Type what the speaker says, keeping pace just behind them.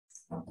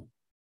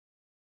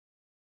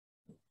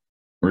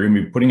We're going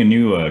to be putting a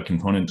new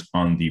component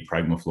on the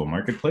Pragmaflow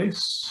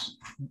marketplace,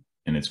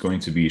 and it's going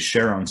to be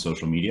share on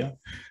social media.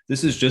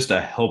 This is just a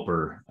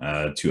helper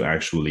to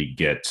actually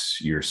get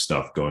your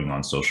stuff going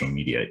on social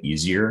media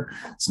easier.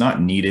 It's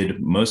not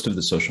needed. Most of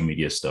the social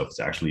media stuff is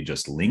actually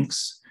just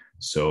links.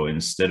 So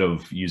instead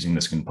of using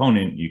this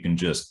component, you can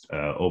just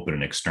open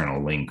an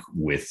external link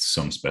with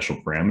some special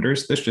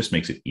parameters. This just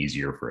makes it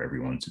easier for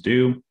everyone to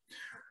do.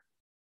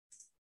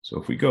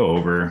 So if we go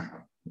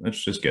over,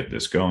 let's just get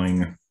this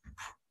going.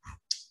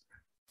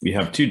 We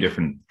have two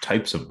different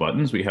types of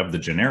buttons. We have the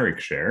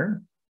generic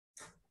share.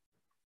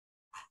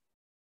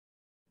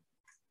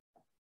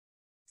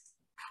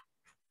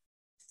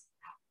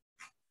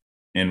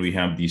 And we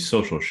have the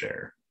social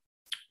share.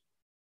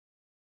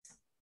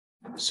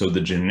 So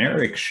the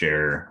generic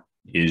share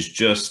is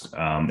just,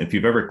 if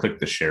you've ever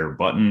clicked the share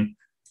button,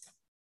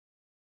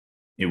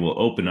 it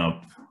will open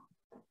up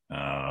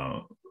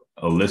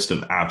a list of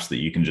apps that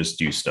you can just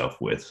do stuff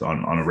with.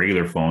 On a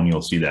regular phone,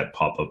 you'll see that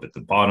pop up at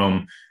the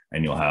bottom,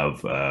 and you'll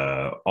have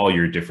all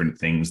your different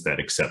things that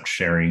accept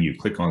sharing. You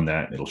click on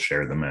that, it'll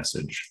share the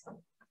message.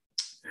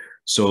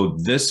 So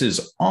this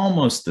is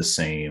almost the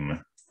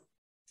same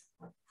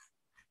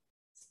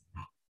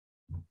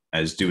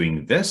as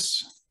doing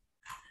this,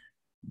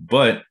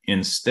 but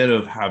instead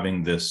of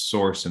having this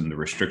source and the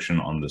restriction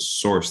on the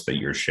source that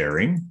you're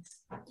sharing,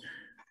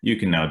 you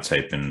can now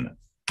type in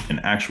an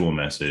actual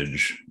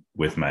message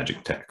with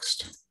magic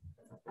text.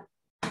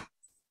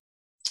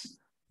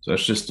 So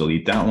let's just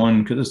delete that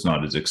one because it's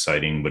not as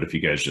exciting, but if you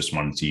guys just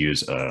wanted to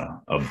use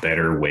a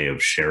better way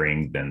of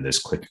sharing than this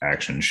click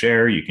action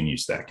share, you can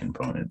use that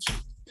component.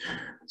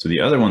 So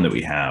the other one that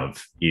we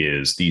have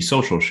is the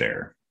social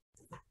share.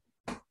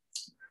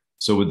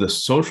 So with the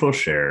social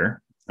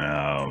share,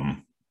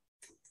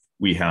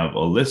 we have a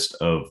list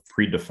of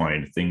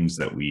predefined things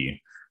that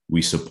we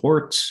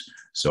support.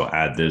 So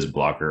add this,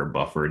 blocker,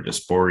 buffer,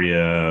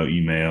 dysphoria,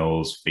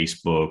 emails,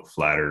 Facebook,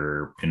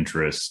 Flatter,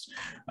 Pinterest,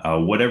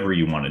 whatever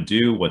you want to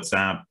do,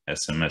 WhatsApp,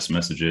 SMS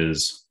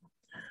messages.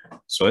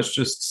 So let's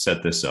just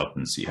set this up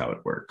and see how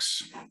it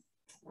works.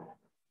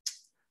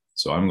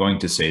 So I'm going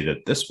to say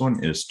that this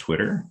one is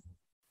Twitter.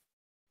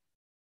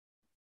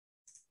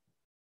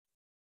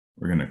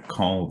 We're going to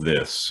call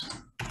this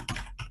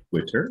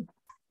Twitter.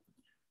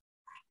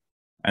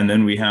 And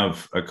then we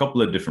have a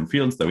couple of different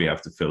fields that we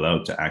have to fill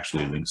out to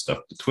actually link stuff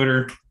to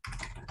Twitter.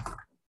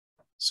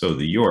 So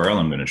the URL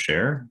I'm going to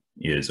share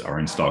is our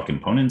install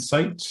components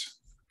site.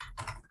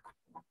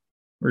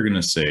 We're going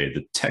to say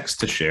the text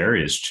to share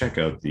is check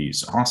out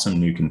these awesome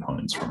new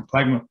components from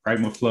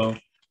Pragmaflow.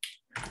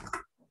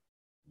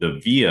 The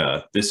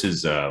via, this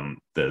is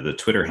the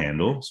Twitter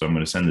handle. So I'm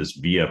going to send this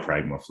via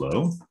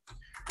Pragmaflow,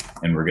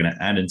 and we're going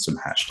to add in some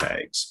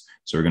hashtags.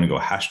 So we're going to go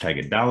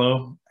hashtag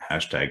Adalo,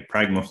 hashtag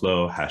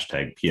Pragmaflow,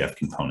 hashtag PF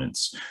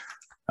components.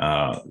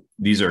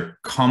 These are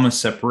comma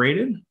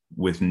separated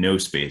with no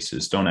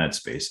spaces. Don't add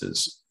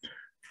spaces.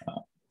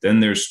 Then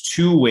there's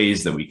two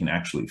ways that we can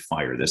actually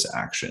fire this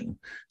action.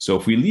 So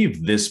if we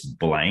leave this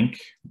blank,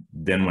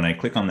 then when I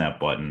click on that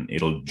button,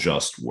 it'll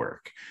just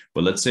work.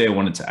 But let's say I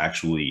wanted to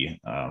actually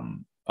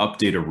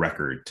update a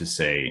record to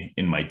say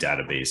in my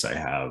database, I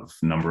have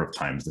a number of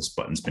times this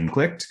button's been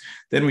clicked,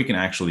 then we can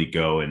actually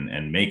go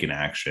and make an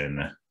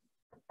action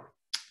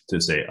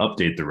to say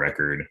update the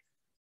record.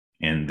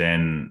 And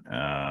then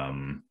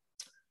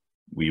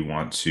we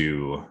want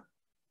to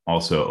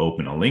also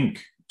open a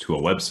link to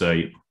a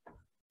website.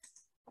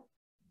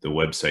 The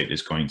website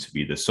is going to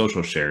be the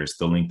social shares,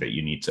 the link that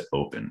you need to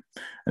open.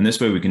 And this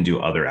way we can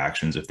do other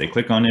actions. If they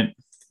click on it,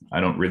 I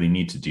don't really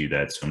need to do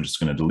that. So I'm just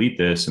going to delete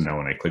this. And now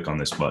when I click on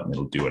this button,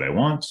 it'll do what I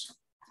want.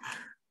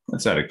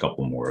 Let's add a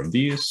couple more of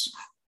these.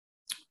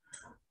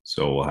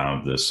 So we'll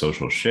have the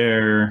social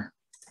share.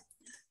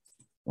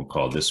 We'll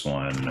call this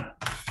one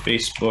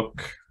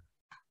Facebook.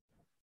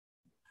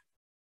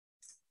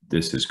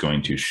 This is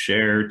going to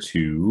share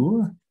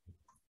to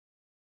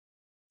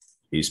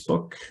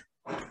Facebook.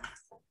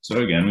 So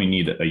again, we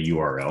need a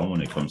URL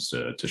when it comes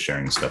to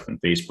sharing stuff in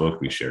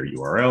Facebook. We share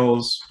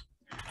URLs.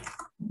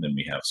 Then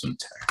we have some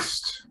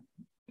text.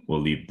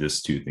 We'll leave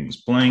this two things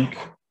blank.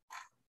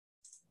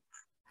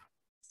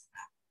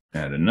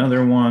 Add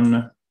another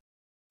one.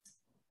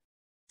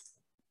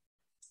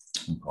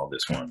 We'll call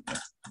this one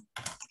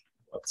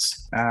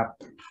WhatsApp.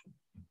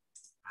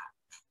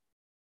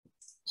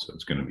 So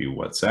it's going to be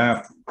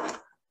WhatsApp.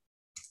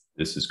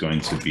 This is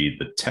going to be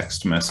the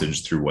text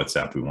message through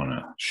WhatsApp we want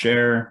to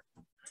share.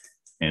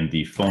 And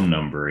the phone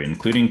number,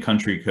 including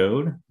country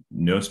code,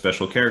 no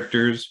special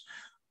characters,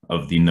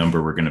 of the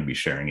number we're going to be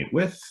sharing it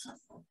with.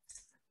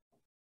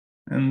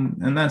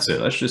 And that's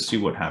it. Let's just see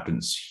what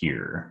happens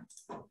here.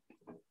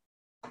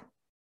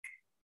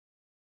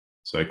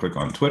 So I click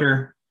on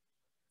Twitter.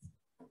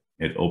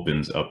 It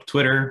opens up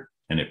Twitter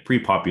and it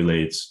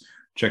pre-populates.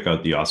 Check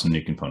out the awesome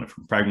new component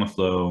from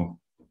Pragmaflow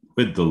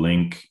with the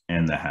link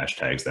and the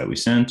hashtags that we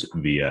sent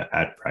via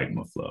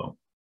 @Pragmaflow.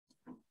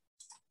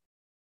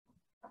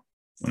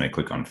 When I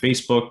click on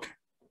Facebook,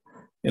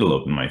 It'll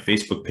open my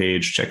Facebook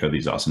page. Check out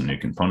these awesome new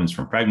components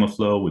from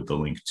PragmaFlow with the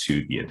link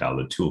to the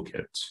Adalo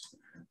toolkit.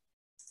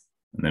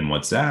 And then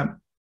WhatsApp,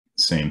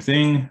 same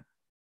thing.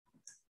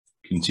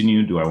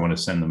 Continue. Do I want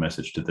to send the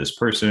message to this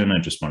person? I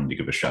just wanted to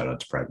give a shout out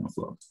to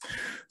PragmaFlow.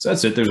 So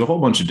that's it. There's a whole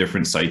bunch of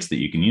different sites that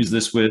you can use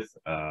this with.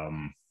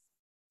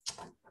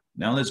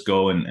 Now let's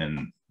go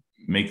and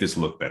make this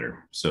look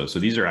better. So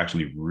these are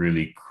actually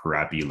really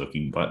crappy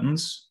looking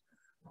buttons,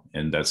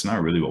 and that's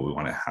not really what we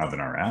want to have in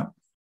our app.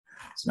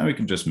 So now we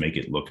can just make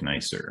it look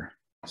nicer.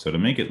 So to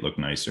make it look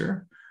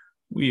nicer,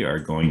 we are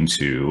going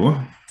to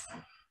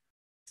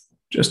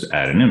just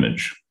add an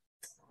image.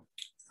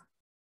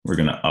 We're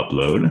going to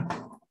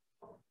upload.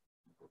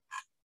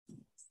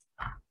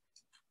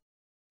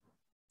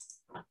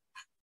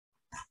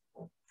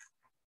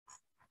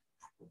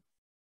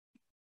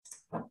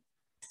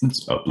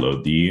 Let's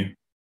upload the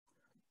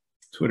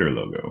Twitter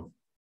logo.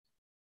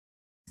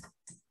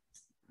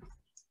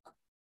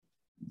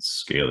 Let's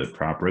scale it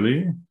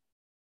properly.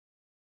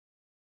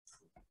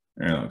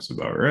 That looks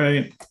about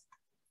right.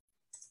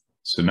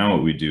 So now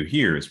what we do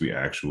here is we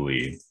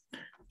actually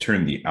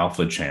turn the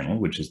alpha channel,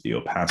 which is the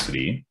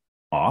opacity,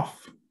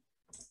 off.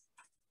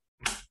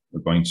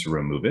 We're going to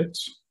remove it.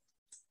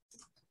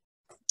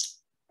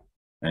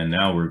 And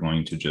now we're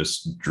going to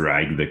just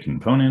drag the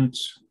component,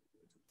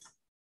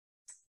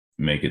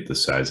 make it the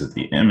size of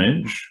the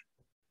image,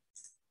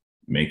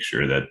 make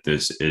sure that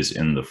this is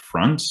in the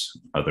front,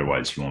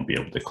 otherwise you won't be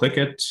able to click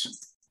it.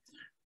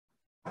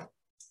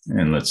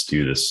 And let's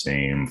do the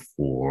same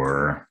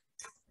for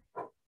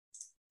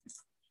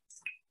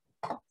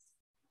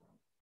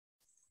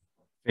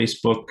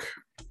Facebook.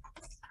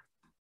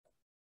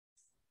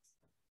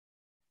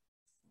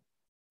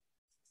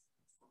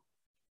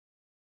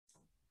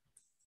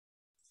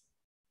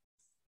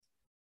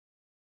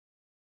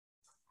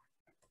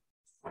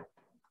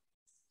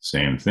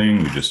 Same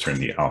thing, we just turn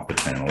the alpha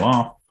channel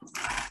off,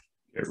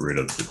 get rid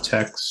of the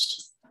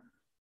text,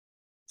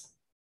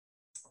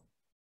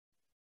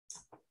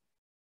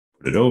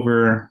 put it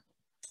over,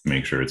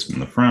 make sure it's in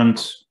the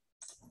front,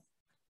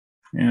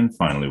 and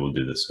finally we'll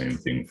do the same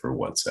thing for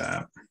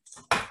WhatsApp.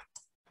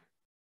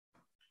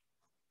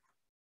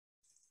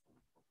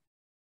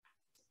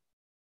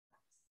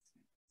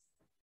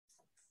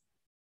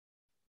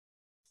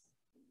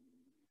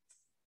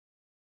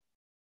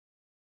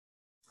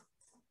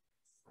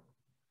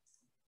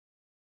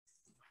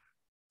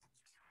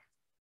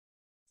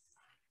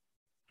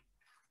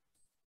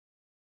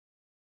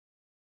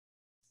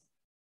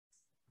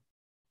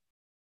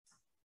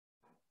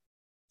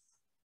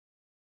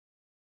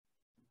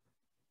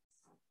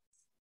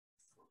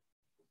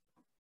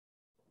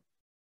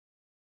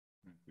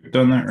 We've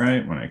done that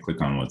right. When I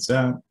click on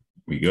WhatsApp,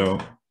 we go.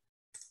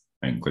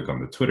 I can click on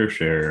the Twitter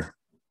share,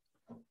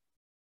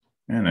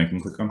 and I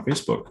can click on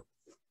Facebook.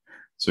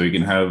 So you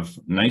can have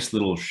nice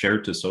little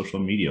share to social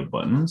media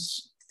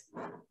buttons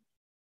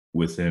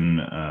within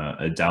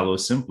Adalo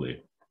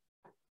simply.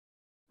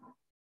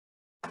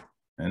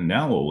 And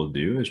now what we'll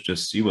do is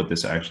just see what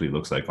this actually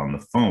looks like on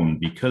the phone.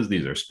 Because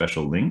these are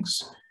special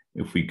links,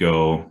 if we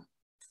go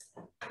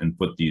and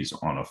put these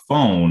on a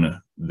phone,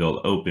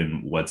 they'll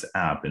open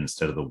WhatsApp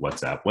instead of the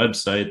WhatsApp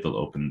website. They'll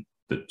open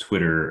the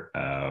Twitter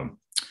app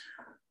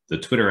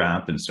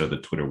instead of the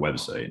Twitter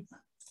website.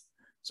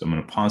 So I'm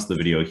going to pause the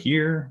video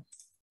here,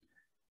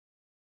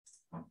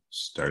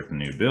 start the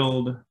new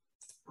build,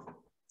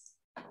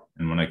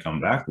 and when I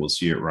come back, we'll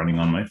see it running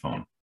on my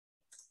phone.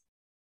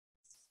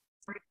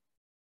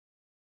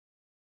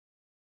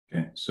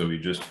 Okay, so we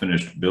just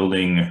finished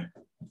building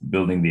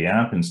the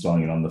app,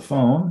 installing it on the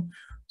phone.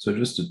 So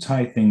just to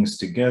tie things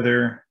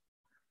together,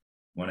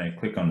 when I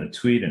click on the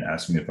tweet and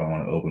ask me if I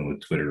want to open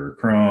with Twitter or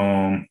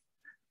Chrome,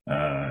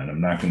 and I'm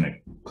not going to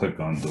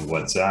click on the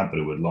WhatsApp, but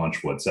it would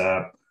launch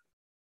WhatsApp.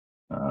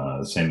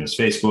 Same as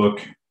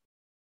Facebook.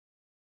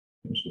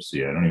 Let's just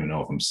see. I don't even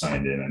know if I'm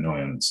signed in. I know I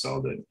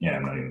uninstalled it. Yeah,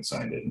 I'm not even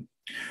signed in.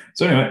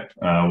 So anyway,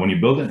 when you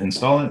build it,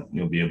 install it,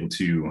 you'll be able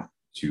to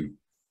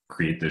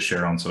create the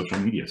share on social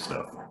media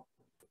stuff.